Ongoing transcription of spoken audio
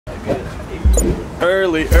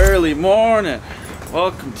Early morning.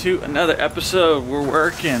 Welcome to another episode. We're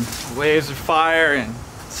working. Waves are firing.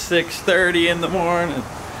 6:30 in the morning.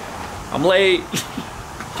 I'm late.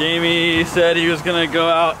 Jamie said he was gonna go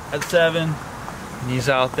out at 7 and he's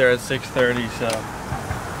out there at 6:30, so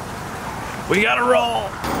we gotta roll.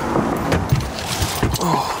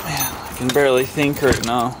 Oh man, I can barely think right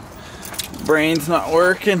now. Brain's not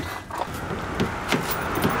working.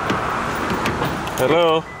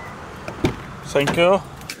 Hello. Thank you.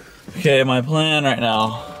 Okay, my plan right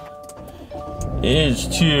now is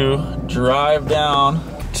to drive down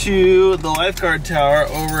to the lifeguard tower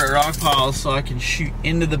over at Rock Piles so I can shoot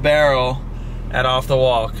into the barrel at off the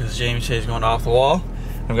wall, because Jamie says he's going off the wall.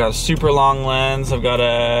 I've got a super long lens. I've got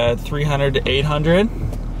a 300 to 800,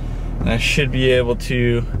 and I should be able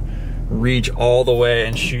to reach all the way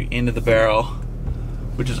and shoot into the barrel,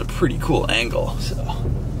 which is a pretty cool angle. So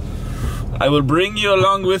I will bring you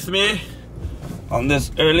along with me on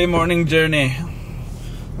this early morning journey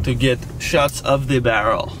to get shots of the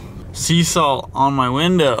barrel. Sea salt on my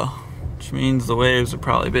window, which means the waves are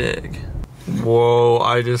probably big. Whoa,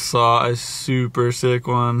 I just saw a super sick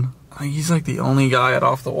one. I think he's like the only guy at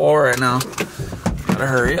off the wall right now. Gotta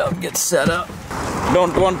hurry up, get set up.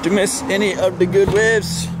 Don't want to miss any of the good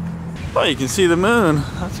waves. Oh, you can see the moon.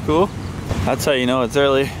 That's cool. That's how you know it's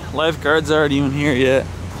early. Lifeguards aren't even here yet.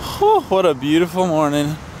 Oh, what a beautiful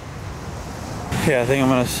morning. Yeah, I think I'm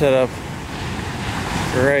gonna set up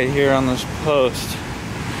right here on this post.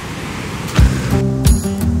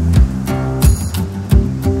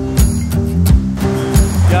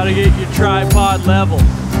 Gotta get your tripod level.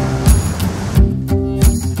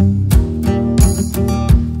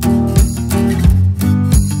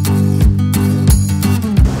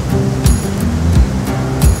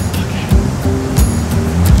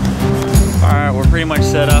 Alright, we're pretty much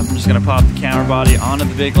set up. I'm just gonna pop the camera body onto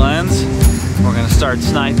the big lens. We're gonna start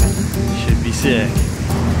sniping. Should be sick.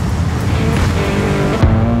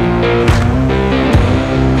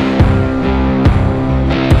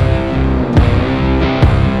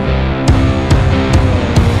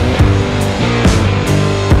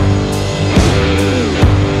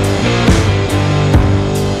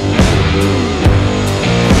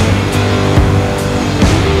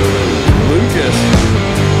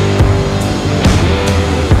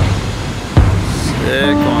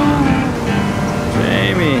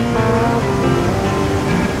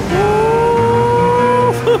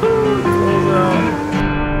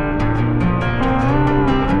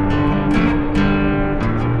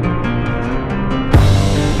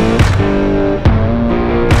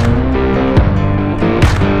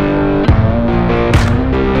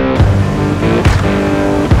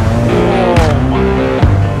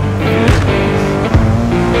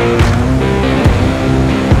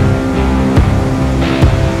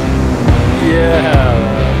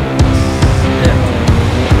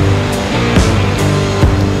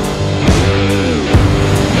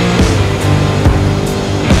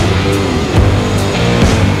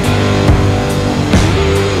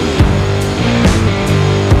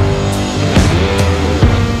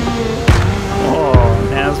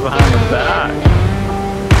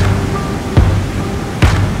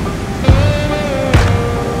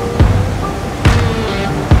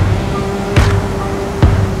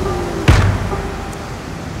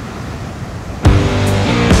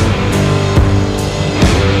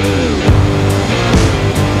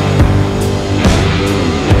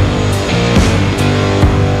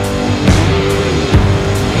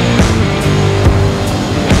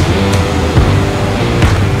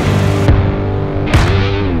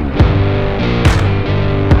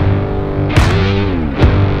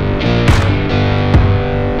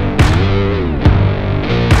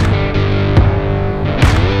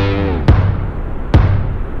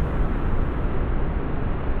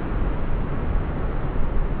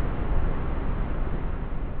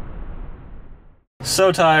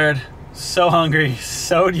 So tired, so hungry,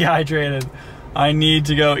 so dehydrated. I need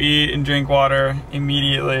to go eat and drink water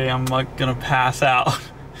immediately. I'm like gonna pass out.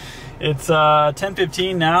 It's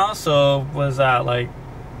 10:15 now, so was that like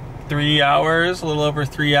 3 hours, a little over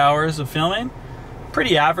 3 hours of filming.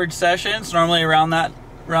 Pretty average sessions, normally around that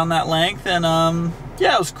length, and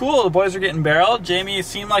yeah, it was cool. The boys were getting barreled. Jamie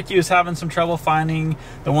seemed like he was having some trouble finding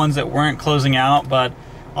the ones that weren't closing out, but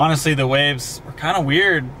honestly the waves were kind of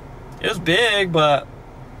weird. It was big, but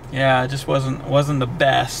yeah, it just wasn't the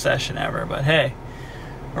best session ever. But hey,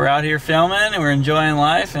 we're out here filming and we're enjoying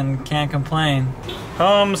life and can't complain.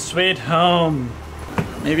 Home sweet home.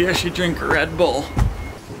 Maybe I should drink a Red Bull.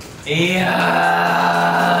 Yeah.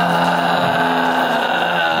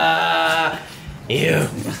 You.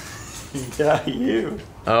 Yeah, you.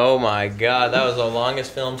 Oh my god, that was the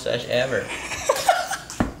longest film session ever.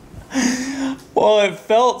 Well,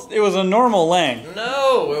 it was a normal length.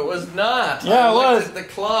 No, it was not. Yeah, it was. At the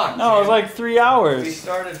clock. No, it was like 3 hours. We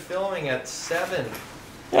started filming at 7.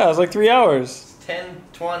 Yeah, it was like 3 hours.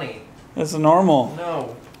 10:20. It's normal.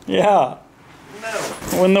 No. Yeah. No.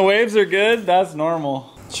 When the waves are good, that's normal.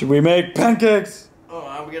 Should we make pancakes? Oh,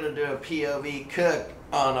 I'm gonna do a POV cook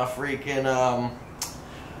on a freaking,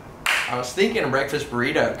 I was thinking a breakfast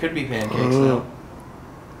burrito. It could be pancakes though.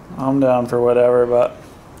 I'm down for whatever, but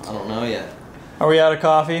I don't know yet. Are we out of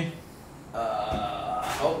coffee?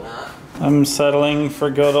 Hope not. I'm settling for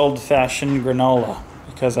good old-fashioned granola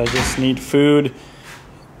because I just need food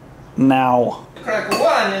now. Crack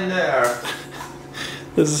one in there.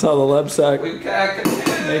 This is how the Lebsack We crack 2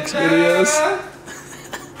 makes in videos. there.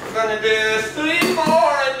 We're gonna do 3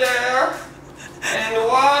 more in there. And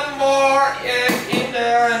 1 more egg in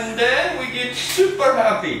there, and then we get super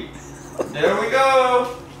happy. There we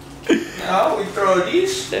go. Now we throw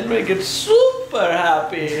these, then we get super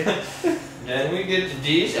happy. Then we get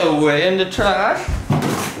these away in the trash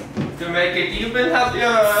to make it even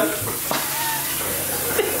happier.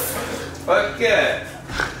 Okay.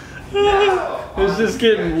 Now, It's just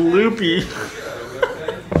getting loopy.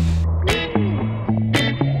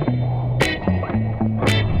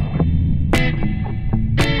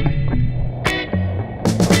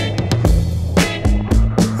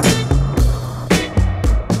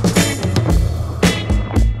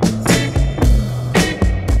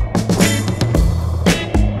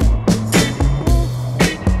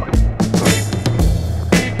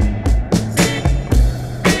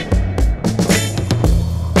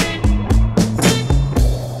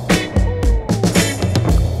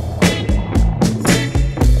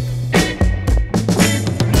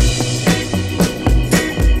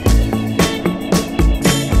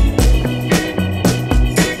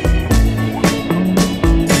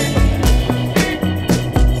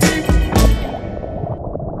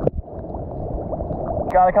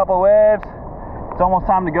 Got a couple waves. It's almost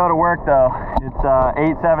time to go to work though. It's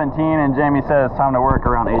 8:17 and Jamie says it's time to work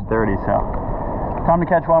around 8:30, so time to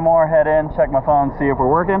catch one more, head in, check my phone, see if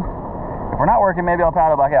we're working. If we're not working, maybe I'll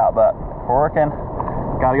paddle back out, but if we're working,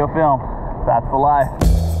 gotta go film. That's the life.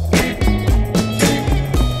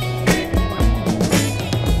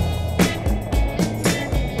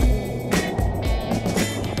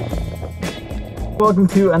 Welcome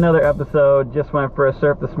to another episode. Just went for a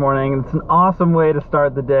surf this morning. It's an awesome way to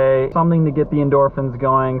start the day. Something to get the endorphins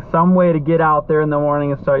going. Some way to get out there in the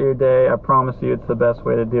morning and start your day. I promise you it's the best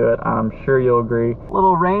way to do it. I'm sure you'll agree.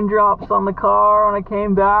 Little raindrops on the car when I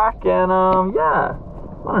came back, and yeah.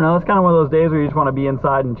 I don't know, it's kind of one of those days where you just want to be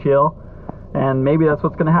inside and chill. And maybe that's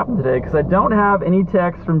what's going to happen today, because I don't have any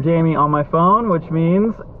text from Jamie on my phone, which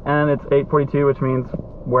means, and it's 8:42, which means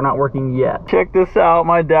we're not working yet. Check this out.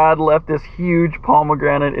 My dad left this huge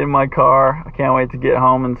pomegranate in my car. I can't wait to get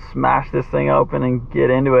home and smash this thing open and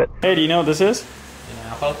get into it. Hey, do you know what this is? An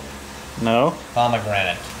apple? No.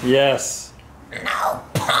 Pomegranate. Yes. No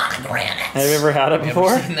pomegranates. Have you ever had it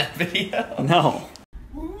before? Have you seen that video? No.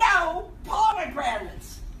 No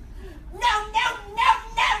pomegranates. No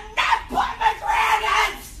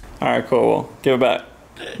pomegranates. All right, cool. Well, give it back.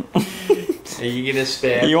 Are you gonna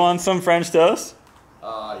spare? You want some French toast?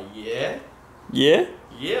 Yeah. Yeah?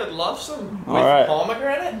 Yeah, I'd love some. All With right.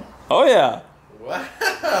 pomegranate? Oh, yeah. Wow,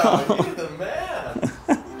 you're the man.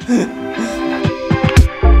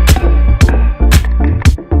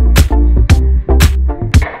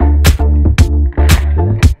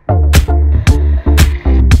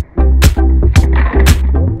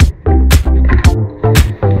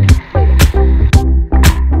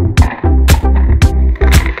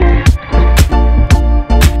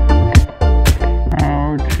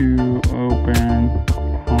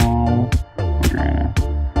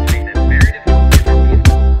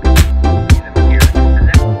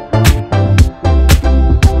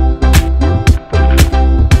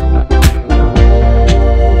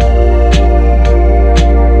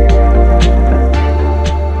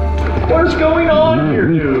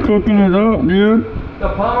 Cooking it up, dude. The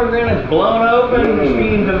pomegranate's blown open, it's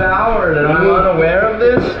being devoured, and I'm unaware of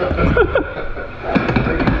this?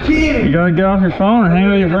 Are you kidding? You gotta get off your phone and hang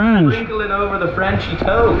out with your friends. Sprinkle it over the Frenchy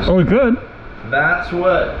toast. Oh, we could. That's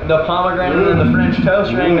what the pomegranate and the French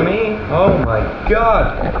toast rang to me. Oh my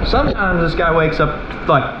god. Sometimes this guy wakes up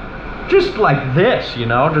just like this, you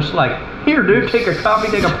know? Just like, here dude, take a coffee,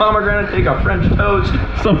 take a pomegranate, take a French toast.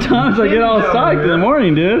 Sometimes I get all psyched in the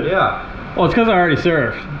morning, dude. Yeah. Well, it's because I already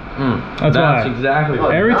surfed. That's why. Exactly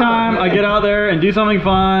what Every time I get out there and do something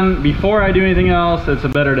fun, before I do anything else, it's a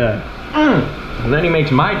better day. And then he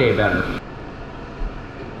makes my day better.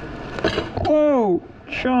 Whoa,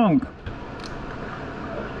 chunk.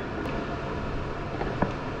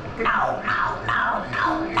 No,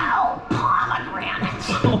 pomegranates.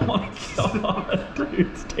 Oh my god, dude,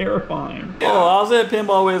 it's terrifying. Oh, how's it,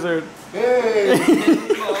 Pinball Wizard? Hey,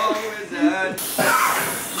 Pinball Wizard.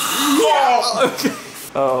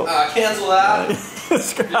 Oh. Cancel that.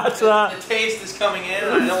 Scratch that. The taste is coming in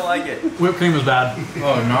and I don't like it. Whipped cream was bad.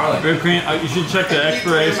 Oh, gnarly. Whipped cream, you should check the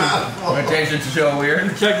expiration. My taste is so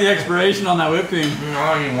weird. Check the expiration on that whipped cream.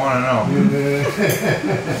 I don't even want to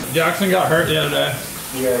know. Jackson got hurt the other day.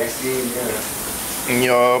 Yeah, I see, yeah.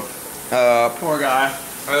 Yup. Poor guy.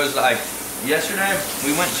 It was like, yesterday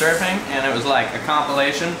we went surfing and it was like a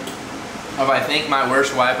compilation of I think my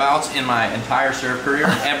worst wipeouts in my entire surf career.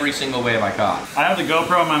 Every single wave I caught. I have the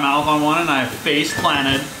GoPro in my mouth on one and I face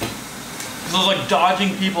planted. Cause I was like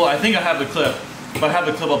dodging people. I think I have the clip. If I have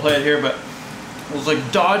the clip, I'll play it here, but I was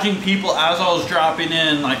like dodging people as I was dropping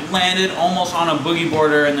in, like landed almost on a boogie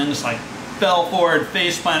boarder and then just like fell forward,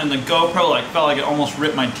 face planted, and the GoPro like felt like it almost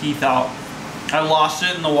ripped my teeth out. I lost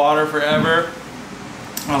it in the water forever.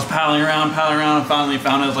 I was paddling around and finally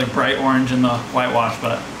found it. It was like bright orange in the whitewash,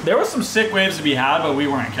 but there was some sick waves to be had, but we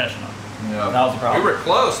weren't catching them. Yeah. That was the problem. We were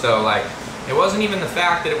close though, like it wasn't even the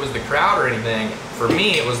fact that it was the crowd or anything. For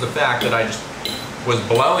me, it was the fact that I just was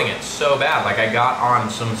blowing it so bad. Like I got on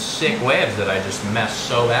some sick waves that I just messed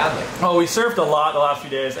so badly. Oh, we surfed a lot the last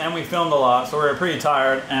few days and we filmed a lot, so we were pretty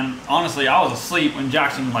tired. And honestly, I was asleep when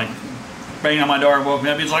Jackson like banged on my door and woke me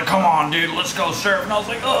up. He's like, "Come on, dude, let's go surf." And I was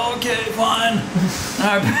like, "Oh, okay, fine."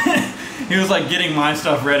 He was like getting my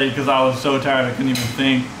stuff ready because I was so tired I couldn't even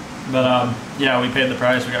think. But yeah, we paid the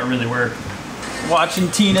price. We got really worked. Watching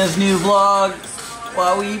Tina's new vlog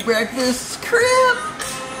while we eat breakfast. Crib.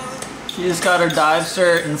 She just got her dive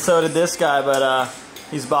cert, and so did this guy, but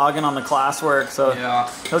he's bogging on the classwork, so yeah,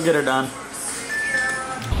 he'll get her done.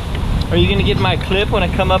 Are you gonna get my clip when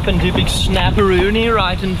I come up and do big snapperoonie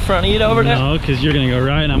right in front of you over there? No, because you're gonna go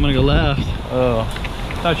right and I'm gonna go left. Oh,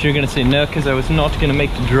 I thought you were gonna say no because I was not gonna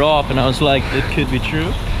make the drop, and I was like, that could be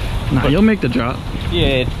true. No, you'll make the drop.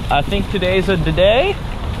 Yeah, I think today's the day.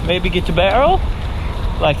 Maybe get the barrel.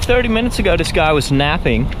 Like 30 minutes ago, this guy was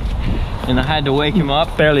napping, and I had to wake him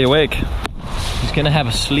up. Barely awake. He's gonna have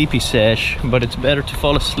a sleepy sesh, but it's better to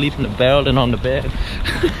fall asleep in the barrel than on the bed.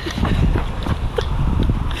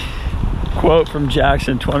 Quote from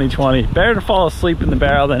Jackson 2020. Better to fall asleep in the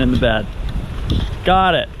barrel than in the bed.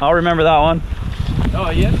 Got it. I'll remember that one. Oh,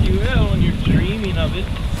 yes, you will when you're dreaming of it.